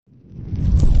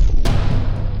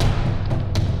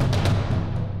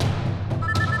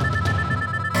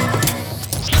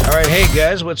Hey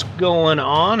guys, what's going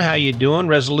on? How you doing?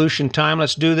 Resolution time.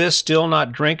 Let's do this. Still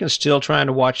not drinking, still trying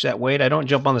to watch that weight. I don't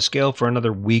jump on the scale for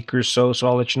another week or so, so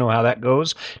I'll let you know how that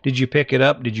goes. Did you pick it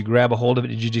up? Did you grab a hold of it?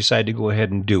 Did you decide to go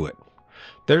ahead and do it?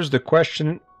 There's the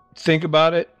question. Think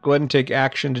about it. Go ahead and take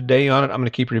action today on it. I'm going to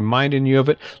keep reminding you of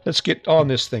it. Let's get on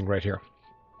this thing right here.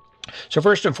 So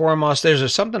first and foremost,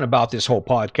 there's something about this whole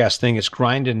podcast thing. It's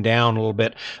grinding down a little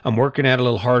bit. I'm working at it a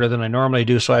little harder than I normally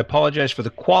do, so I apologize for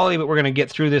the quality, but we're going to get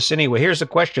through this anyway. Here's the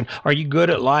question. Are you good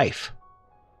at life?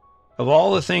 Of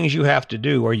all the things you have to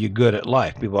do, are you good at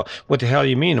life? People, what the hell do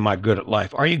you mean, am I good at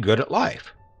life? Are you good at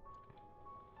life?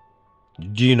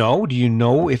 Do you know? Do you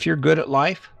know if you're good at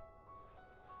life?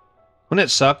 Wouldn't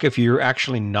it suck if you're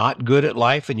actually not good at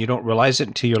life and you don't realize it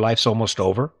until your life's almost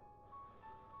over?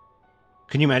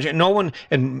 Can you imagine? No one,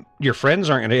 and your friends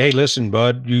aren't going to, hey, listen,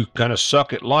 bud, you kind of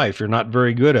suck at life. You're not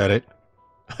very good at it.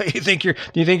 Do you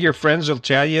think your friends will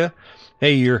tell you,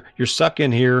 hey, you're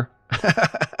sucking here?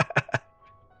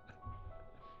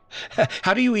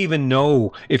 How do you even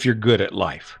know if you're good at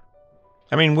life?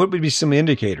 I mean, what would be some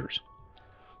indicators?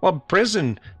 Well,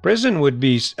 prison would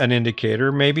be an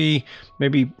indicator. Maybe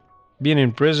being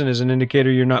in prison is an indicator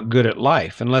you're not good at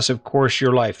life. Unless, of course,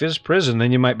 your life is prison,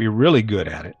 then you might be really good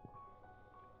at it.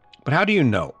 But how do you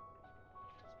know?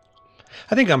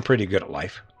 I think I'm pretty good at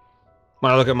life.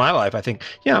 When I look at my life, I think,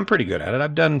 yeah, I'm pretty good at it.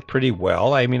 I've done pretty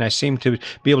well. I mean, I seem to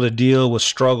be able to deal with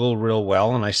struggle real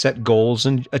well, and I set goals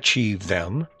and achieve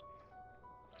them.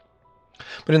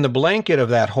 But in the blanket of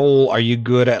that whole, are you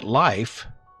good at life?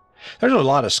 There's a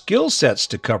lot of skill sets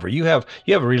to cover. You have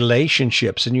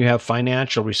relationships, and you have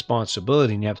financial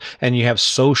responsibility, and you have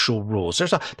social rules.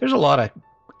 There's a lot of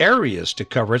areas to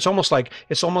cover. It's almost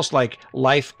like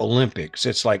life Olympics.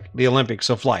 It's like the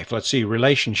Olympics of life. Let's see,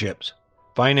 relationships,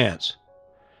 finance,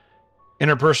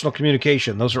 interpersonal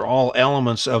communication. Those are all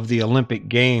elements of the Olympic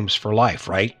Games for life,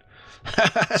 right?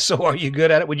 So are you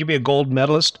good at it? Would you be a gold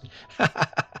medalist?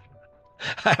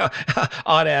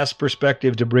 Odd ass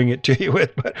perspective to bring it to you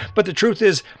with, but the truth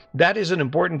is that is an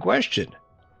important question.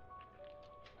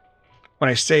 When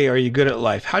I say, are you good at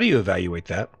life? How do you evaluate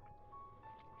that?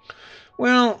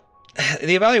 Well,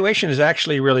 the evaluation is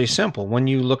actually really simple. When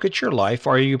you look at your life,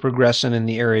 are you progressing in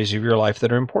the areas of your life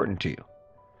that are important to you?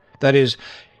 That is,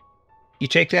 you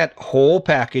take that whole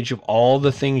package of all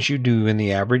the things you do in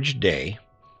the average day.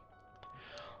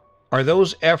 Are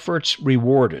those efforts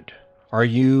rewarded? Are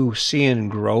you seeing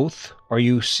growth? Are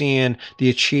you seeing the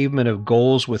achievement of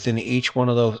goals within each one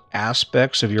of those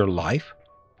aspects of your life?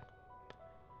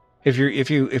 If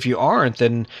you aren't,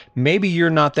 then maybe you're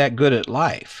not that good at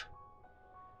life.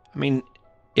 I mean,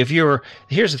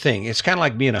 here's the thing, it's kind of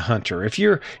like being a hunter. If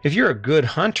you're a good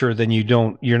hunter, then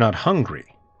you're not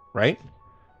hungry, right?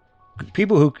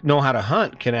 People who know how to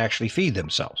hunt can actually feed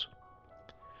themselves.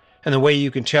 And the way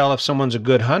you can tell if someone's a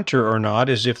good hunter or not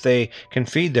is if they can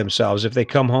feed themselves. If they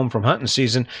come home from hunting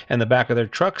season and the back of their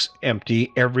truck's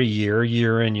empty every year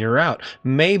in, year out,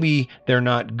 maybe they're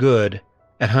not good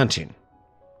at hunting.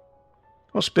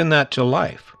 Well, spin that to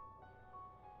life.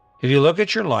 If you look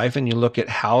at your life and you look at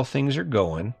how things are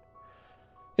going,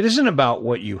 it isn't about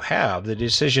what you have. The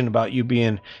decision about you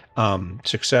being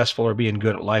successful or being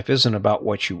good at life isn't about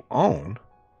what you own.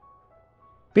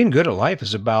 Being good at life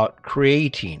is about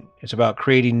creating. It's about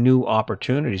creating new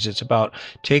opportunities. It's about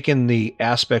taking the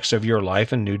aspects of your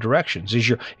life in new directions. Is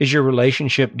your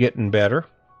relationship getting better?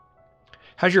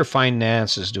 How's your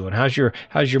finances doing? How's your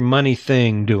money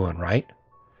thing doing, right?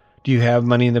 Do you have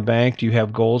money in the bank? Do you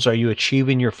have goals? Are you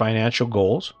achieving your financial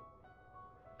goals?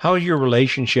 How are your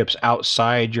relationships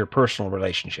outside your personal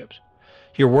relationships?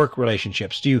 Your work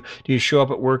relationships. Do you show up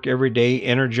at work every day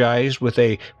energized with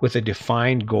a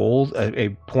defined goal, a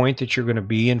point that you're going to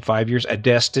be in 5 years, a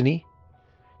destiny?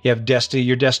 You have destiny.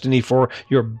 Your destiny for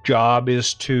your job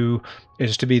is to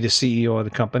be the CEO of the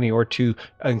company, or to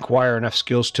acquire enough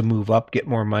skills to move up, get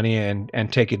more money,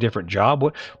 and take a different job.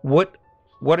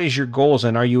 What is your goals,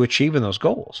 and are you achieving those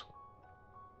goals?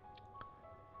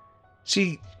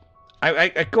 See,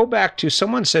 I go back to,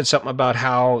 someone said something about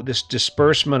how this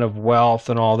disbursement of wealth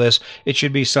and all this, it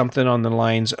should be something on the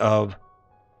lines of,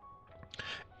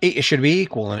 it should be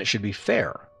equal and it should be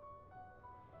fair.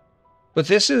 But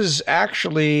this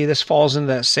falls into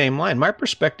that same line. My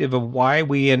perspective of why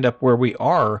we end up where we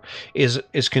are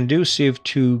is conducive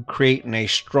to creating a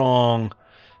strong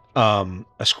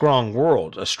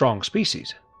world, a strong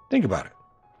species. Think about it.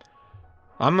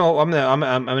 I'm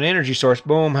an energy source.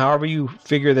 Boom. However you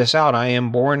figure this out, I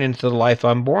am born into the life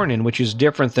I'm born in, which is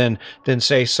different than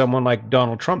say someone like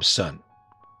Donald Trump's son.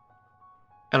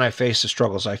 And I face the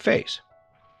struggles I face.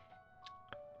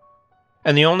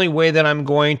 And the only way that I'm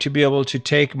going to be able to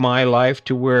take my life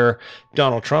to where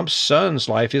Donald Trump's son's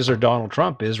life is, or Donald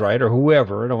Trump is, right, or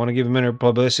whoever, I don't want to give him any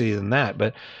publicity than that,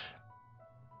 but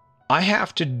I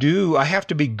have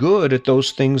to be good at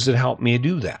those things that help me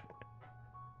do that.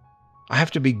 I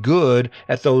have to be good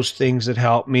at those things that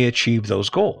help me achieve those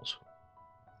goals.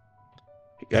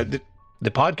 The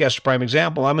podcast is a prime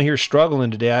example. I'm here struggling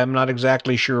today. I'm not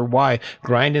exactly sure why.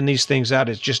 Grinding these things out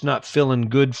is just not feeling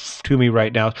good to me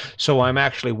right now. So I'm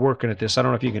actually working at this. I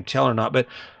don't know if you can tell or not, but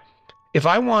if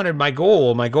I wanted my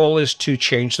goal is to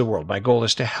change the world. My goal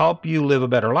is to help you live a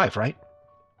better life, right?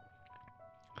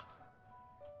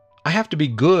 I have to be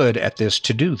good at this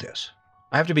to do this.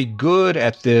 I have to be good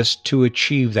at this to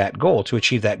achieve that goal,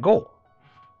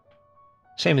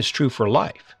 Same is true for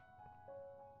life.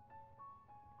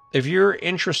 If you're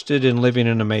interested in living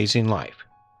an amazing life,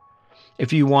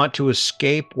 if you want to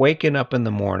escape waking up in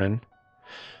the morning,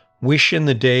 wishing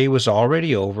the day was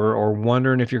already over, or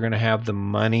wondering if you're going to have the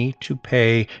money to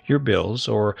pay your bills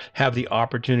or have the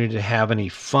opportunity to have any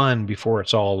fun before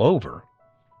it's all over,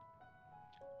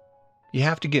 you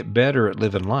have to get better at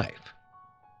living life.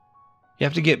 You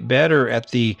have to get better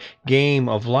at the game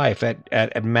of life,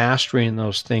 at mastering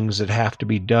those things that have to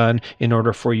be done in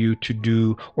order for you to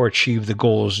do or achieve the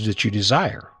goals that you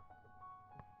desire.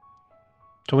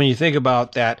 So when you think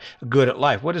about that, good at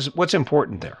life, what's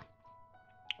important there?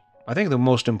 I think the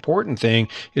most important thing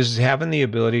is having the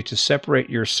ability to separate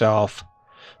yourself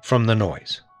from the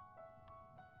noise.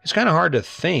 It's kind of hard to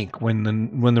think when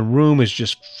the room is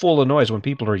just full of noise, when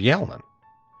people are yelling.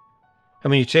 I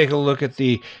mean, you take a look at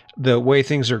the way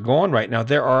things are going right now,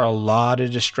 there are a lot of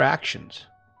distractions.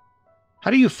 How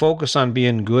do you focus on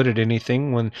being good at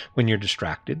anything when you're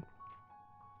distracted?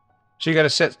 So you got to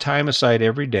set time aside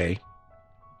every day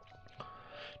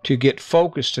to get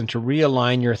focused and to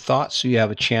realign your thoughts so you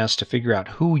have a chance to figure out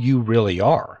who you really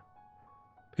are.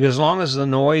 Because as long as the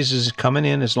noise is coming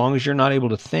in, as long as you're not able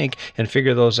to think and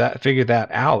figure that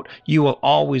out, you will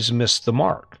always miss the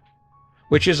mark.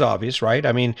 Which is obvious, right?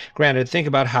 I mean, granted, think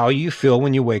about how you feel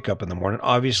when you wake up in the morning.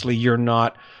 Obviously, you're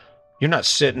not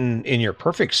sitting in your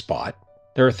perfect spot.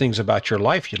 There are things about your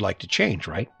life you'd like to change,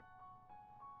 right?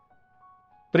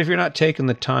 But if you're not taking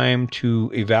the time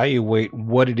to evaluate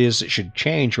what it is that should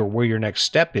change or where your next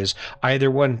step is,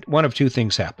 either one of two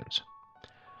things happens.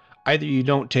 Either you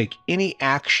don't take any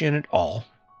action at all,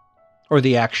 or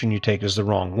the action you take is the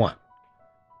wrong one.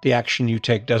 The action you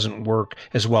take doesn't work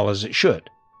as well as it should.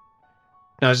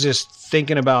 Now, is this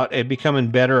thinking about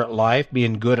becoming better at life,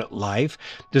 being good at life?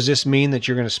 Does this mean that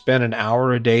you're going to spend an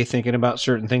hour a day thinking about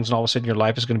certain things and all of a sudden your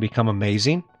life is going to become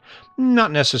amazing?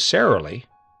 Not necessarily.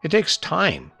 It takes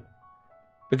time,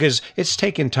 because it's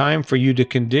taken time for you to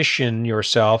condition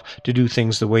yourself to do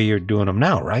things the way you're doing them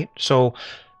now, right? So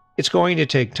it's going to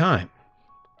take time,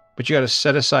 but you got to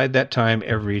set aside that time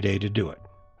every day to do it.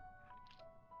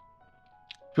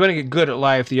 If you want to get good at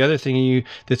life, the other thing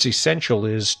that's essential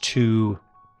is to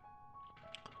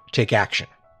take action,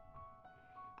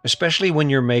 especially when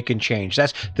you're making change.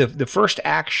 That's the first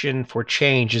action for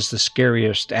change is the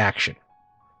scariest action.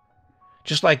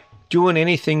 Just like doing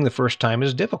anything the first time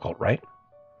is difficult, right?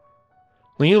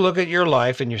 When you look at your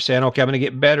life and you're saying, okay, I'm going to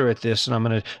get better at this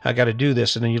and I got to do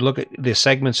this. And then you look at the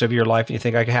segments of your life and you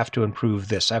think, I have to improve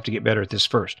this. I have to get better at this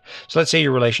first. So let's say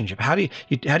your relationship. How do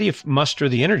you muster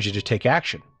the energy to take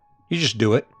action? You just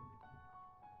do it.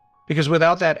 Because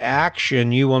without that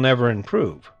action, you will never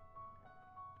improve.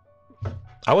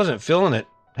 I wasn't feeling it.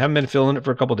 Haven't been feeling it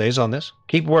for a couple of days on this.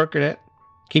 Keep working it.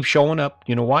 Keep showing up.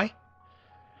 You know why?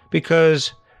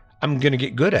 Because I'm going to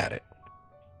get good at it.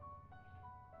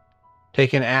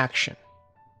 Taking action.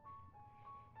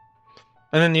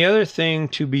 And then the other thing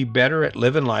to be better at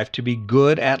living life, to be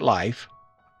good at life,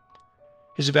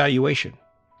 is evaluation.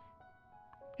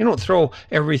 You don't throw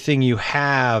everything you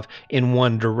have in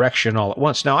one direction all at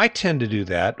once. Now, I tend to do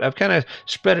that. I've kind of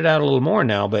spread it out a little more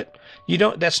now, but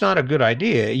that's not a good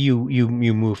idea. You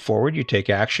move forward, you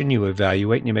take action, you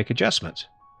evaluate, and you make adjustments.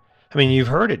 I mean, you've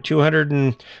heard it.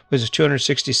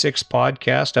 266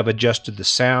 podcast. I've adjusted the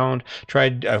sound,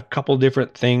 tried a couple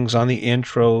different things on the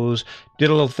intros, did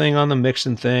a little thing on the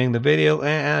mixing thing, the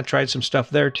video, tried some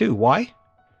stuff there too. Why?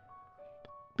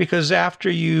 Because after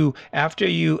you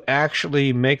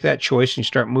actually make that choice and you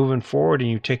start moving forward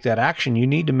and you take that action, you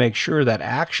need to make sure that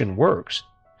action works.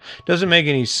 Doesn't make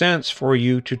any sense for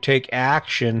you to take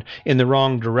action in the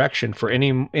wrong direction for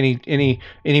any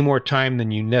more time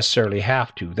than you necessarily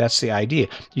have to. That's the idea.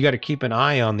 You got to keep an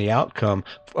eye on the outcome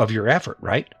of your effort,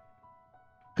 right?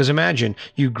 Because imagine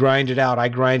you grind it out. I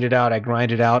grind it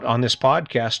out on this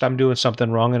podcast. I'm doing something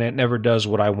wrong and it never does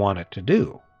what I want it to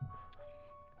do.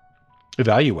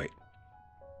 Evaluate.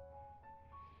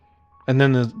 And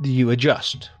then you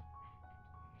adjust.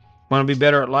 Want to be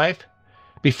better at life?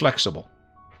 Be flexible.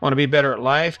 Want to be better at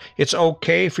life? It's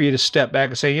okay for you to step back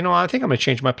and say, I think I'm going to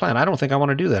change my plan. I don't think I want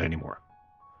to do that anymore.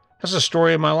 That's the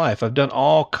story of my life. I've done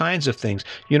all kinds of things.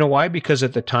 You know why? Because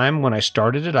at the time when I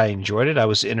started it, I enjoyed it. I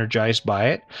was energized by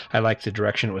it. I liked the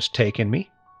direction it was taking me.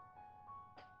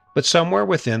 But somewhere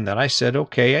within that, I said,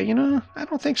 okay, I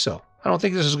don't think so. I don't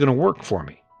think this is going to work for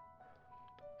me.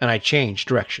 And I changed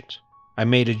directions. I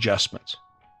made adjustments.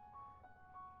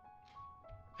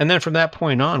 And then from that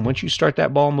point on, once you start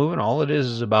that ball moving, all it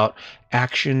is about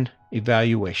action,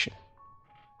 evaluation,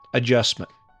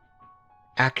 adjustment,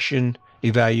 action,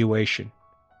 evaluation,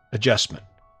 adjustment,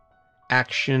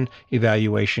 action,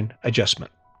 evaluation,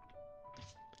 adjustment.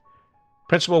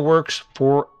 Principle works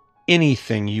for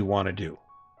anything you want to do.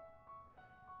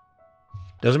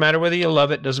 Doesn't matter whether you love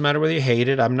it, doesn't matter whether you hate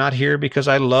it. I'm not here because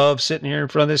I love sitting here in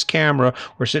front of this camera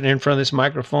or sitting here in front of this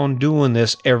microphone doing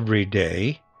this every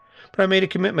day. But I made a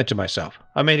commitment to myself.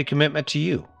 I made a commitment to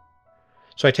you.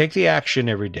 So I take the action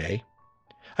every day.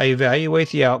 I evaluate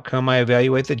the outcome. I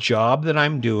evaluate the job that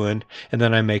I'm doing, and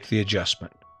then I make the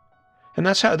adjustment. And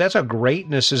that's how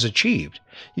greatness is achieved.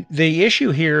 The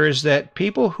issue here is that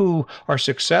people who are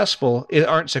successful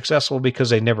aren't successful because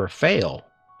they never fail.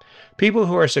 People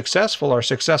who are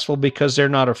successful because they're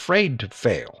not afraid to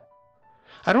fail.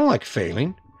 I don't like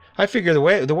failing. I figure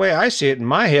the way I see it in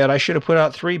my head, I should have put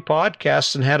out 3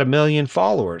 podcasts and had 1 million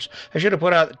followers. I should have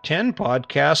put out 10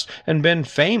 podcasts and been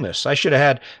famous. I should have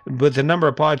had, with the number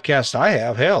of podcasts I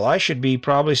have, hell, I should be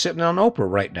probably sitting on Oprah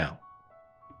right now.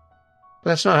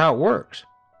 But that's not how it works.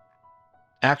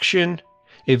 Action,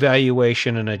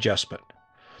 evaluation, and adjustment.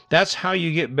 That's how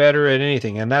you get better at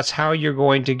anything, and that's how you're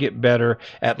going to get better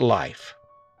at life.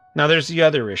 Now, there's the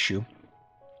other issue.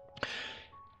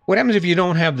 What happens if you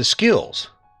don't have the skills?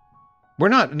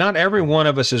 Not every one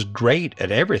of us is great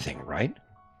at everything, right?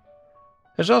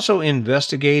 There's also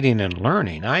investigating and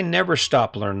learning. I never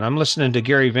stop learning. I'm listening to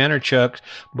Gary Vaynerchuk's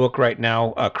book right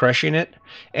now, Crushing It,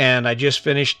 and I just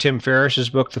finished Tim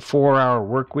Ferriss's book, The 4-Hour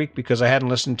Workweek, because I hadn't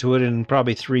listened to it in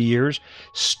probably 3 years.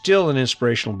 Still an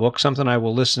inspirational book, something I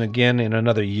will listen again in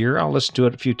another year. I'll listen to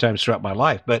it a few times throughout my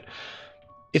life, but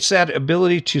it's that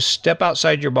ability to step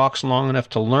outside your box long enough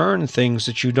to learn things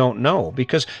that you don't know.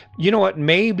 Because you know what?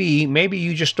 Maybe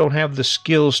you just don't have the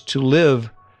skills to live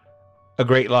a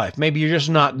great life. Maybe you're just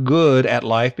not good at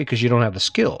life because you don't have the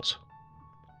skills.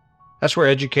 That's where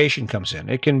education comes in.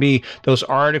 It can be those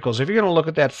articles. If you're going to look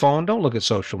at that phone, don't look at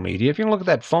social media. If you're going to look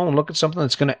at that phone, look at something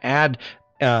that's going to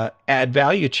add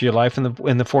value to your life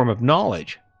in the form of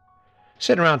knowledge.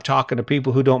 Sitting around talking to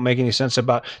people who don't make any sense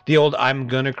about the old "I'm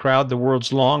gonna" crowd. The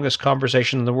world's longest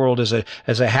conversation in the world is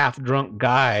a half-drunk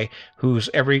guy whose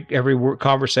every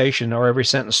conversation or every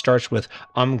sentence starts with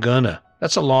 "I'm gonna."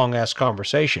 That's a long-ass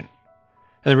conversation.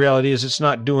 And the reality is it's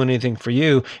not doing anything for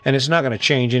you, and it's not going to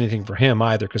change anything for him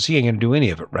either, because he ain't going to do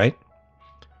any of it, right?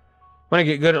 Want to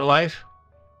get good at life?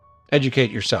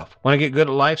 Educate yourself. Want to get good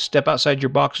at life? Step outside your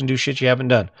box and do shit you haven't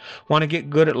done. Want to get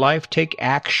good at life? Take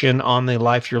action on the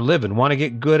life you're living. Want to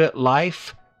get good at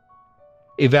life?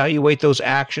 Evaluate those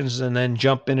actions and then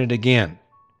jump in it again.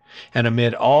 And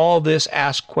amid all this,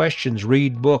 ask questions,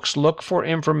 read books, look for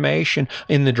information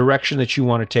in the direction that you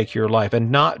want to take your life. And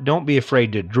don't be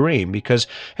afraid to dream,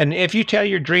 and if you tell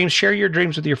your dreams, share your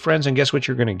dreams with your friends, and guess what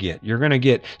you're going to get? You're going to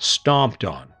get stomped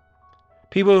on.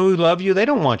 People who love you, they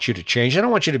don't want you to change. They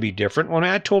don't want you to be different. When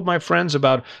I told my friends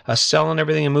about us selling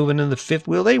everything and moving in the fifth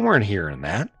wheel, they weren't hearing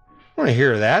that. They want to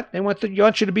hear that. They want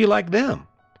you to be like them.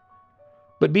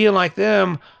 But being like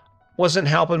them wasn't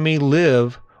helping me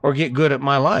live or get good at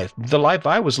my life. The life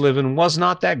I was living was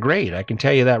not that great. I can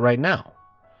tell you that right now.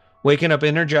 Waking up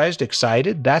energized,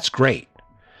 excited, that's great.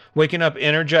 Waking up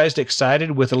energized, excited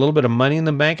with a little bit of money in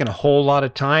the bank and a whole lot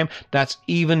of time, that's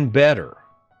even better.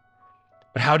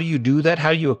 But how do you do that?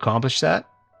 How do you accomplish that?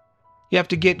 You have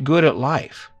to get good at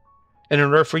life. And in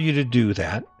order for you to do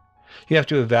that, you have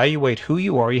to evaluate who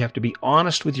you are. You have to be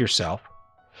honest with yourself.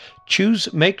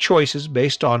 Make choices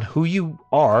based on who you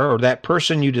are or that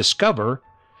person you discover.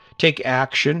 Take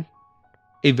action,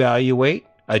 evaluate,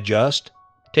 adjust.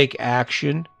 Take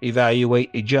action,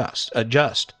 evaluate, adjust.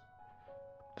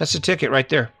 That's the ticket right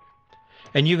there.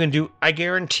 And I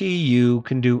guarantee you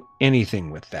can do anything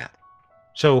with that.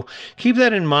 So keep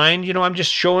that in mind. I'm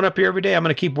just showing up here every day. I'm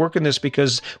going to keep working this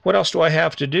because what else do I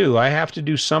have to do? I have to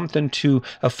do something to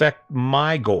affect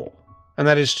my goal, and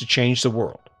that is to change the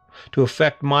world, to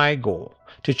affect my goal,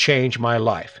 to change my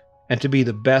life. and to be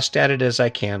the best at it as I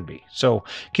can be. So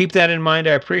keep that in mind.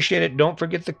 I appreciate it. Don't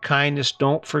forget the kindness.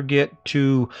 Don't forget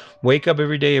to wake up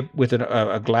every day with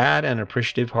a glad and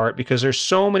appreciative heart, because there's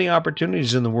so many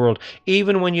opportunities in the world,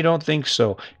 even when you don't think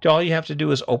so. All you have to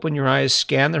do is open your eyes,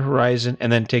 scan the horizon,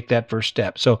 and then take that first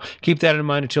step. So keep that in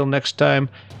mind. Until next time,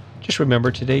 just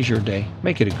remember, today's your day.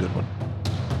 Make it a good one.